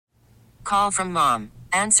Call from mom.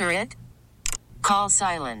 Answer it. Call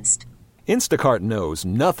silenced. Instacart knows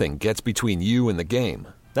nothing gets between you and the game.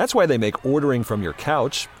 That's why they make ordering from your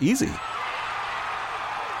couch easy.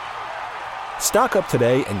 Stock up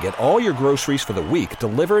today and get all your groceries for the week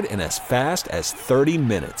delivered in as fast as 30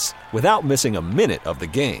 minutes without missing a minute of the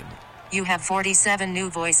game. You have 47 new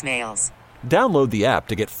voicemails. Download the app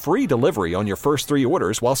to get free delivery on your first 3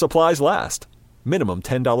 orders while supplies last. Minimum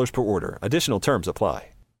 $10 per order. Additional terms apply.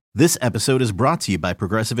 This episode is brought to you by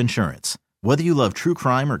Progressive Insurance. Whether you love true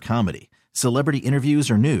crime or comedy, celebrity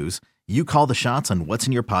interviews or news, you call the shots on what's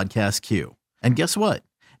in your podcast queue. And guess what?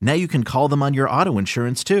 Now you can call them on your auto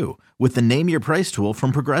insurance too with the Name Your Price tool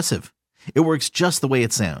from Progressive. It works just the way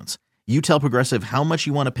it sounds. You tell Progressive how much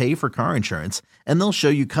you want to pay for car insurance, and they'll show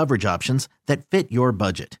you coverage options that fit your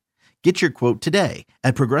budget. Get your quote today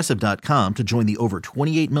at Progressive.com to join the over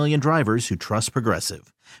 28 million drivers who trust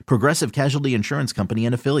Progressive. Progressive Casualty Insurance Company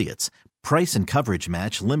and Affiliates. Price and coverage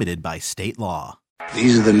match limited by state law.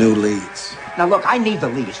 These are the new leads. Now look, I need the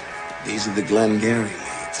leads. These are the Glengarry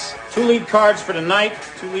leads. 2 lead cards for tonight,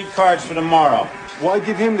 2 lead cards for tomorrow. Why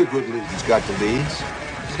give him the good leads? He's got the leads.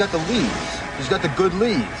 He's got the leads. He's got the good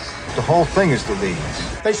leads. The whole thing is the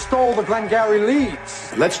leads. They stole the Glengarry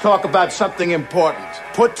leads. Let's talk about something important.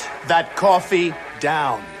 Put that coffee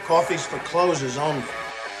down. Coffee's for closers only.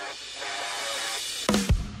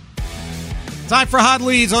 Time for Hot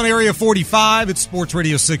Leads on Area 45. It's Sports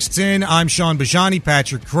Radio 610. I'm Shaun Bijani,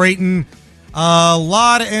 Patrick Creighton. A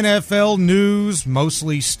lot of NFL news,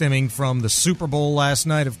 mostly stemming from the Super Bowl last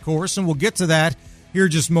night, of course, and we'll get to that here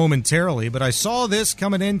just momentarily. But I saw this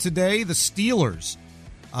coming in today. The Steelers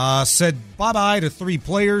said bye-bye to 3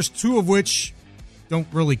 players, 2 of which don't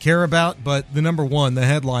really care about, but the number one, the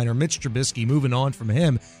headliner, Mitch Trubisky, moving on from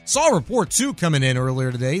him. Saw a report, too, coming in earlier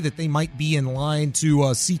today that they might be in line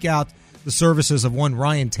to seek out the services of one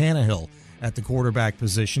Ryan Tannehill at the quarterback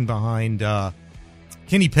position behind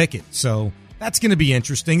Kenny Pickett. So that's going to be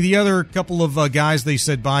interesting. The other couple of guys they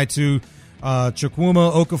said bye to,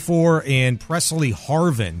 Chukwuma Okafor and Presley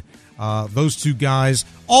Harvin. Those 2 guys,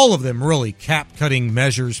 all of them really cap-cutting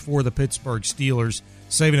measures for the Pittsburgh Steelers,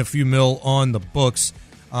 saving a few mil on the books.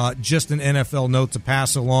 Just an NFL note to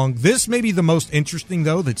pass along. This may be the most interesting,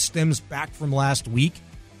 though, that stems back from last week.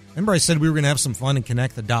 Remember I said we were going to have some fun and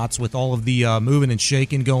connect the dots with all of the moving and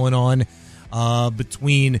shaking going on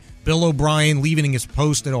between Bill O'Brien leaving his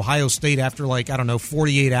post at Ohio State after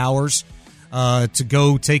 48 hours to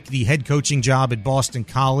go take the head coaching job at Boston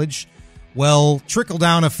College. Well,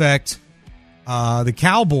 trickle-down effect, the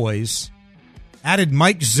Cowboys added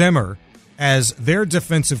Mike Zimmer as their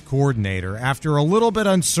defensive coordinator after a little bit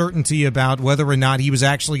of uncertainty about whether or not he was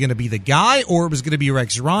actually going to be the guy or it was going to be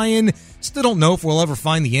Rex Ryan. Still don't know if we'll ever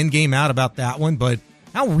find the end game out about that one, but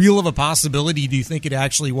how real of a possibility do you think it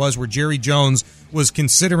actually was where Jerry Jones was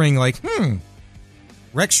considering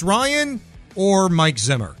Rex Ryan or Mike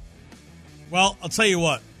Zimmer? Well, I'll tell you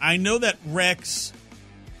what. I know that Rex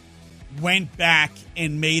went back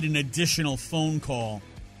and made an additional phone call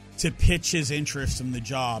to pitch his interest in the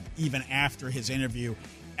job even after his interview,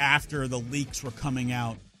 after the leaks were coming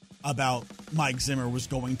out about Mike Zimmer was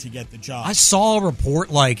going to get the job. I saw a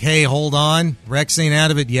report hey, hold on, Rex ain't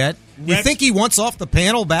out of it yet. You think he wants off the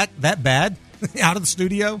panel back that bad out of the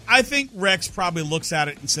studio? I think Rex probably looks at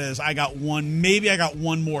it and says, I got one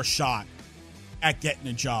more shot at getting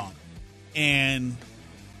a job. And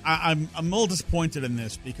I'm a little disappointed in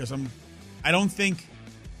this because I don't think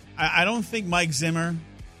Mike Zimmer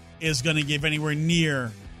is going to give anywhere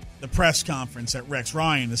near the press conference that Rex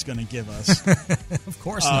Ryan is going to give us. Of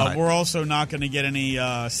course not. We're also not going to get any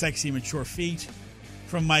sexy, mature feet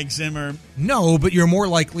from Mike Zimmer. No, but you're more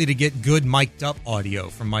likely to get good mic'd up audio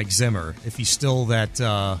from Mike Zimmer if he's still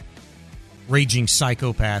that raging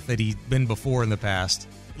psychopath that he's been before in the past.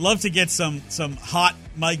 Love to get some hot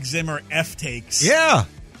Mike Zimmer F takes. Yeah.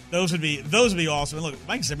 Those would be awesome. And look,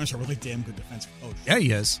 Mike Zimmer's a really damn good defensive coach. Yeah,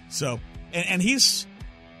 he is. So, and he's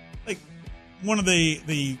one of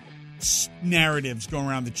the narratives going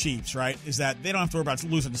around the Chiefs, right, is that they don't have to worry about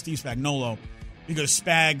losing to Steve Spagnuolo because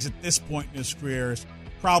Spags at this point in his career is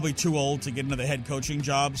probably too old to get another head coaching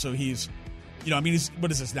job. So he's, he's,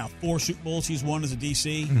 what is this now, 4 Super Bowls he's won as a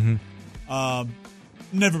DC? Mm-hmm.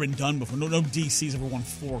 Never been done before. No DC's ever won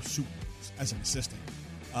 4 Super Bowls as an assistant.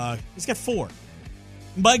 He's got 4.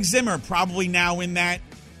 Mike Zimmer probably now in that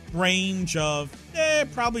range of,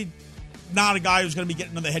 probably not a guy who's going to be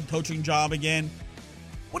getting another head coaching job again.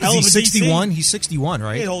 What is he, 61? He's 61,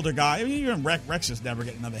 right? He's an older guy. I mean, even Rex is never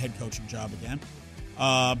getting another head coaching job again.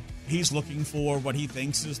 He's looking for what he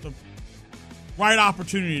thinks is the right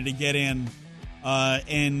opportunity to get in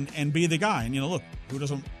and be the guy. And, look, who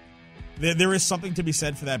doesn't there is something to be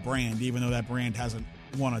said for that brand, even though that brand hasn't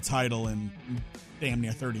won a title in damn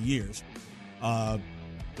near 30 years.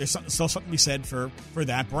 There's still something to be said for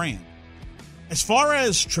that brand. As far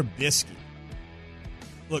as Trubisky,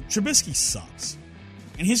 look, Trubisky sucks.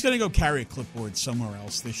 And he's going to go carry a clipboard somewhere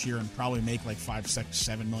else this year and probably make like $5, $6,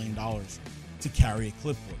 $7 million to carry a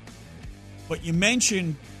clipboard. But you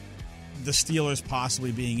mentioned the Steelers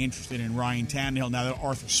possibly being interested in Ryan Tannehill now that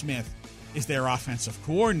Arthur Smith is their offensive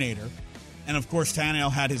coordinator. And, of course,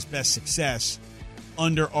 Tannehill had his best success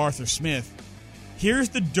under Arthur Smith. Here's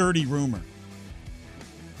the dirty rumor.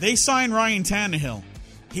 They sign Ryan Tannehill.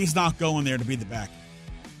 He's not going there to be the backup.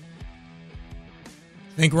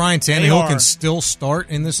 Think Ryan Tannehill can still start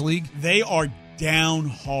in this league? They are down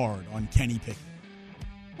hard on Kenny Pickett.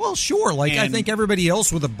 Well, sure. I think everybody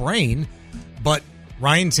else with a brain, but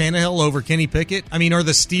Ryan Tannehill over Kenny Pickett? I mean, are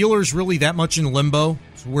the Steelers really that much in limbo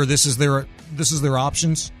where this is their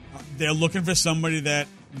options? They're looking for somebody that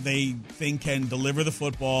they think can deliver the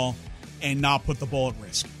football and not put the ball at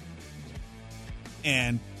risk.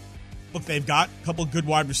 And look, they've got a couple of good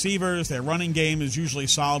wide receivers. Their running game is usually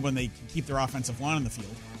solid when they can keep their offensive line on the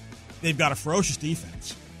field. They've got a ferocious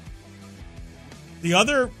defense. The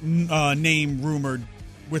other name rumored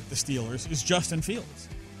with the Steelers is Justin Fields.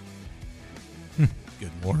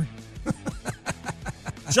 Good Lord.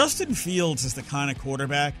 Justin Fields is the kind of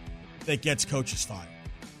quarterback that gets coaches fired.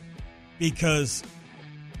 Because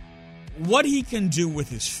what he can do with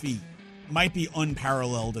his feet might be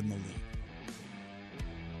unparalleled in the league.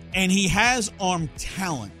 And he has arm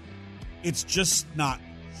talent. It's just not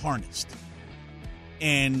harnessed.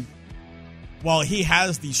 And while he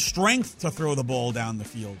has the strength to throw the ball down the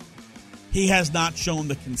field, he has not shown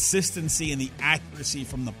the consistency and the accuracy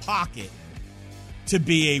from the pocket to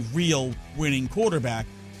be a real winning quarterback.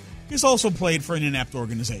 He's also played for an inept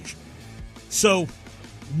organization. So,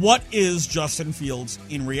 what is Justin Fields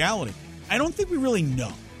in reality? I don't think we really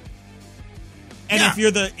know. And if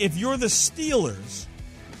you're the Steelers,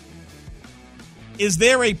 is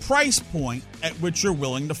there a price point at which you're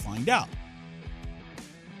willing to find out?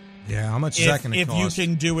 Yeah, how much is that going to cost? If you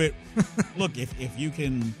can do it, look, if you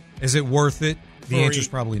can... Is it worth it? The answer is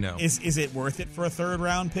probably no. Is it worth it for a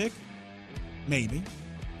third-round pick? Maybe.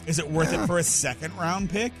 Is it worth it for a second-round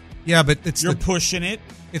pick? Yeah, but you're pushing it.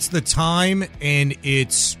 It's the time and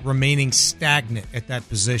it's remaining stagnant at that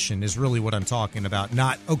position is really what I'm talking about.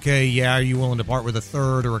 Not, okay, yeah, are you willing to part with a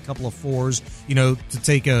third or a couple of fours, to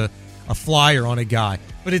take a flyer on a guy?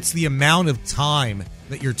 But it's the amount of time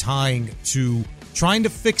that you're tying to trying to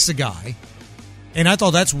fix a guy. And I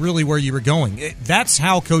thought that's really where you were going. That's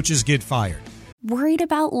how coaches get fired. Worried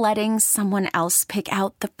about letting someone else pick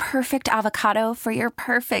out the perfect avocado for your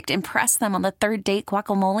perfect impress them on the third date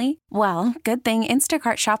guacamole? Well, good thing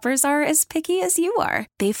Instacart shoppers are as picky as you are.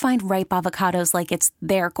 They find ripe avocados like it's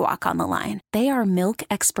their guac on the line. They are milk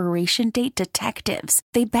expiration date detectives.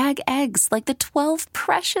 They bag eggs like the 12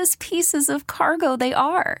 precious pieces of cargo they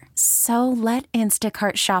are. So let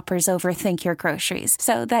Instacart shoppers overthink your groceries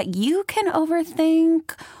so that you can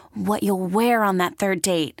overthink what you'll wear on that third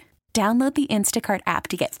date. Download the Instacart app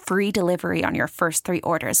to get free delivery on your first 3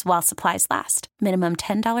 orders while supplies last. Minimum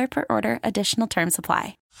 $10 per order. Additional terms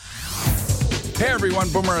apply. Hey everyone,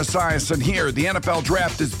 Boomer Esiason here. The NFL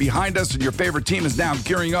Draft is behind us and your favorite team is now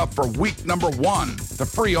gearing up for week number 1. The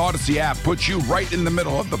free Odyssey app puts you right in the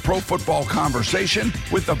middle of the pro football conversation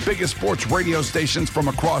with the biggest sports radio stations from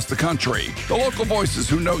across the country. The local voices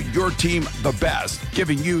who know your team the best,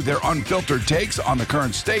 giving you their unfiltered takes on the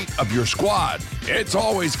current state of your squad. It's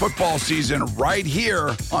always football season right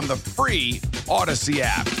here on the free Odyssey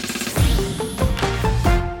app.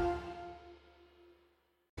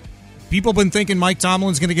 People have been thinking Mike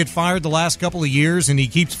Tomlin's going to get fired the last couple of years, and he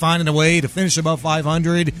keeps finding a way to finish above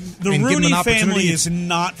 500. The Rooney family is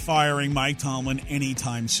not firing Mike Tomlin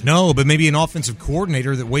anytime soon. No, but maybe an offensive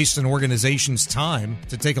coordinator that wastes an organization's time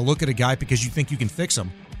to take a look at a guy because you think you can fix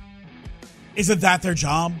him. Isn't that their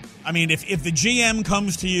job? I mean, if the GM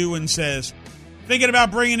comes to you and says, thinking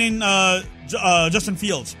about bringing in Justin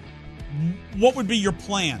Fields, what would be your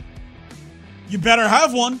plan? You better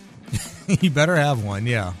have one. You better have one,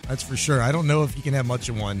 yeah. That's for sure. I don't know if you can have much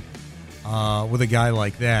of one with a guy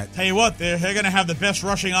like that. Tell you what, they're going to have the best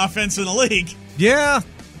rushing offense in the league. Yeah,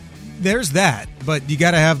 there's that. But you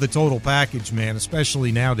got to have the total package, man,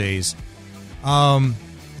 especially nowadays.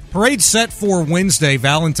 Parade set for Wednesday,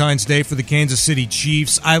 Valentine's Day, for the Kansas City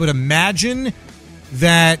Chiefs. I would imagine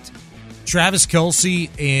that Travis Kelce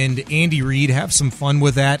and Andy Reid have some fun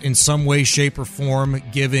with that in some way, shape, or form,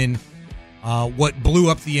 given what blew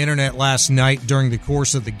up the internet last night during the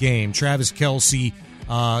course of the game. Travis Kelce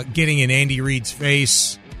getting in Andy Reid's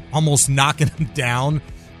face almost knocking him down.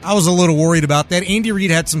 I was a little worried about that. Andy Reid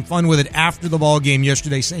had some fun with it after the ball game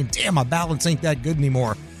yesterday, saying, damn, my balance ain't that good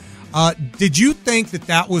anymore. Did you think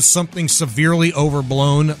that was something severely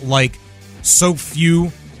overblown, like so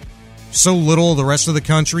little the rest of the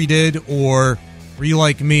country did? Or were you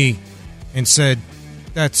like me and said,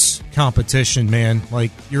 that's competition, man.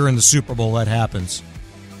 Like, you're in the Super Bowl, that happens.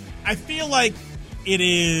 I feel like it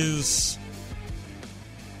is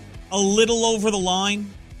a little over the line,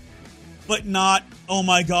 but not, oh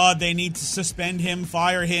my God, they need to suspend him,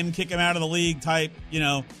 fire him, kick him out of the league type,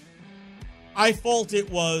 I felt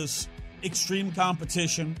it was extreme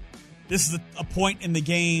competition. This is a point in the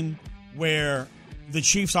game where the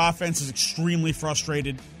Chiefs' offense is extremely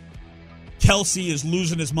frustrated. Kelce is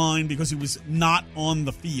losing his mind because he was not on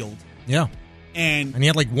the field. Yeah. And he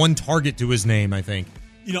had like one target to his name, I think.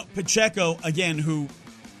 Pacheco, again, who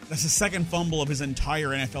that's the second fumble of his entire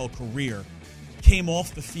NFL career, came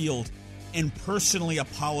off the field and personally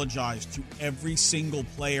apologized to every single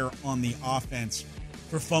player on the offense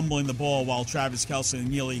for fumbling the ball while Travis Kelce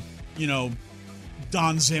nearly,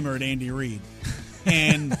 Don Zimmer and Andy Reid.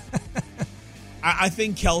 And I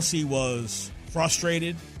think Kelce was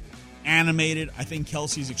frustrated, animated. I think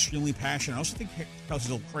Kelce's extremely passionate. I also think Kelce's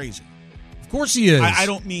a little crazy. Of course he is. I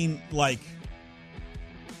don't mean like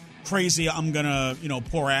crazy, I'm going to,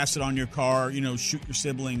 pour acid on your car, shoot your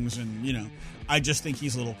siblings and, I just think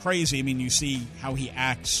he's a little crazy. I mean, you see how he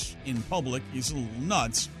acts in public. He's a little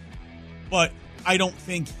nuts. But I don't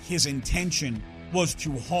think his intention was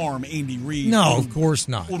to harm Andy Reid. No, of course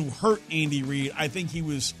not. Or to hurt Andy Reid. I think he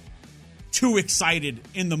was too excited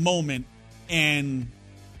in the moment and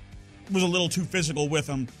was a little too physical with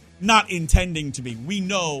him, not intending to be. We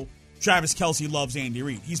know Travis Kelce loves Andy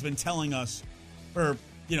Reid. He's been telling us for,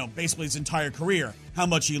 basically his entire career how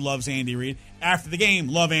much he loves Andy Reid. After the game,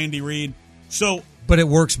 love Andy Reid. But it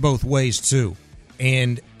works both ways, too.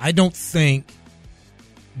 And I don't think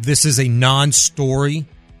this is a non-story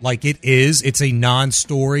like it is. It's a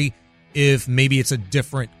non-story if maybe it's a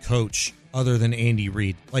different coach other than Andy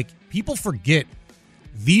Reid. Like, people forget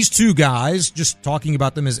these two guys, just talking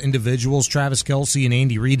about them as individuals, Travis Kelce and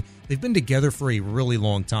Andy Reid, they've been together for a really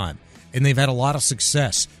long time. And they've had a lot of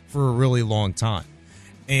success for a really long time.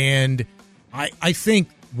 And I think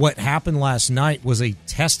what happened last night was a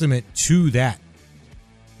testament to that.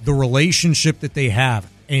 The relationship that they have,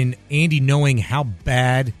 and Andy knowing how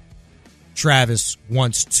bad Travis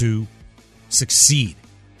wants to succeed,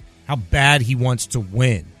 how bad he wants to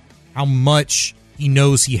win, how much he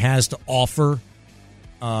knows he has to offer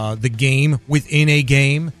the game within a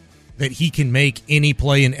game, that he can make any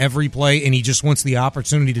play in every play, and he just wants the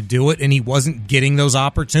opportunity to do it, and he wasn't getting those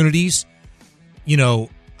opportunities.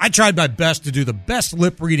 I tried my best to do the best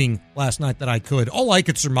lip reading last night that I could. All I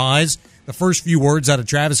could surmise, the first few words out of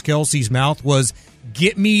Travis Kelce's mouth was,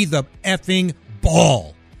 get me the effing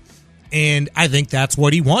ball. And I think that's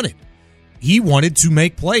what he wanted. He wanted to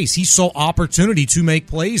make plays. He saw opportunity to make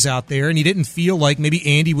plays out there, and he didn't feel like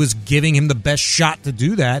maybe Andy was giving him the best shot to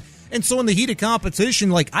do that. And so in the heat of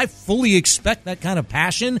competition, I fully expect that kind of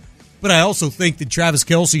passion, but I also think that Travis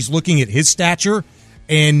Kelce's looking at his stature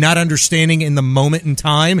and not understanding in the moment in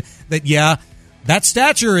time that, that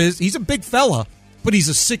stature he's a big fella, but he's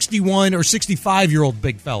a 61 or 65-year-old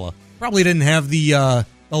big fella. Probably didn't have the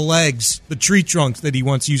legs, the tree trunks that he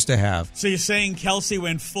once used to have. So you're saying Kelce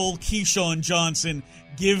went full Keyshawn Johnson,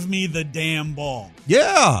 give me the damn ball.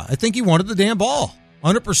 Yeah, I think he wanted the damn ball,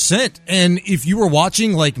 100%. And if you were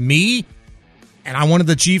watching like me and I wanted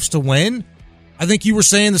the Chiefs to win, I think you were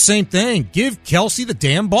saying the same thing. Give Kelce the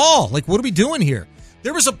damn ball. What are we doing here?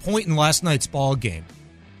 There was a point in last night's ball game,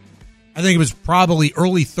 I think it was probably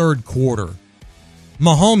early third quarter,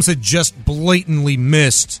 Mahomes had just blatantly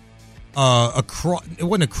missed it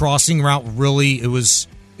wasn't a crossing route, really. It was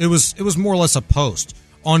more or less a post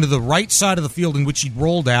onto the right side of the field in which he'd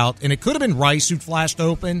rolled out, and it could have been Rice who'd flashed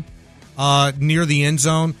open near the end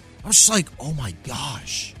zone. I was just like, oh my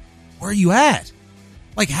gosh, where are you at?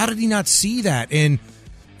 How did he not see that? And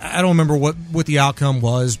I don't remember what the outcome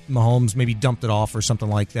was. Mahomes maybe dumped it off or something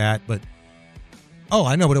like that. But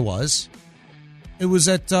I know what it was. It was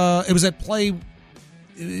at play.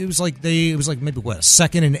 It was like maybe a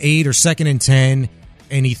 2nd and 8 or 2nd and 10,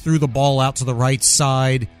 and he threw the ball out to the right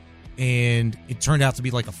side, and it turned out to be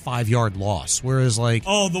a 5-yard loss. Whereas what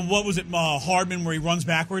was it, Hardman, where he runs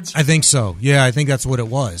backwards? I think so. Yeah, I think that's what it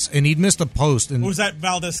was. And he'd missed a post. And or was that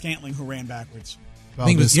Valdez-Scantling who ran backwards? I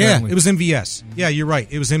think it was MVS. Yeah, you're right.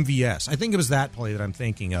 It was MVS. I think it was that play that I'm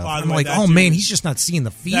thinking of. I'm he's just not seeing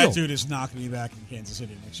the field. That dude is not going to be back in Kansas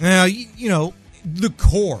City next year. Now, the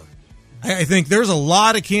core, I think there's a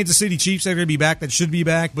lot of Kansas City Chiefs that are going to be back that should be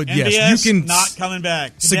back, but MVS, yes, you can not coming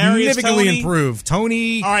back. significantly improve.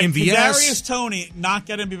 Tony, all right, MVS. Kadarius Toney not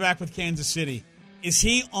going to be back with Kansas City. Is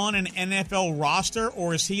he on an NFL roster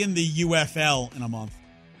or is he in the UFL in a month?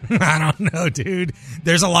 I don't know, dude.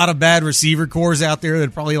 There's a lot of bad receiver cores out there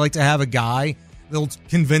that probably like to have a guy. They'll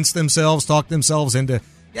convince themselves, talk themselves into,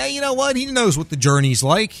 yeah, you know what? He knows what the journey's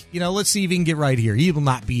like. Let's see if he can get right here. He will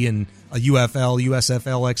not be in a UFL,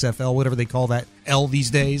 USFL, XFL, whatever they call that L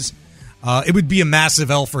these days. It would be a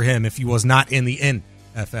massive L for him if he was not in the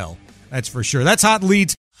NFL. That's for sure. That's Hot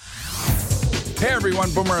Leads. Hey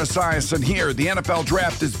everyone, Boomer Esiason here. The NFL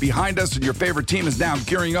Draft is behind us and your favorite team is now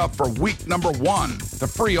gearing up for week number 1. The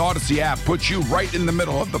free Odyssey app puts you right in the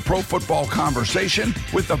middle of the pro football conversation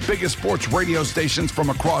with the biggest sports radio stations from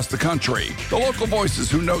across the country. The local voices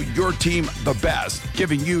who know your team the best,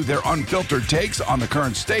 giving you their unfiltered takes on the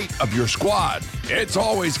current state of your squad. It's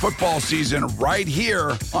always football season right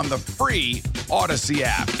here on the free Odyssey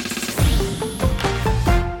app.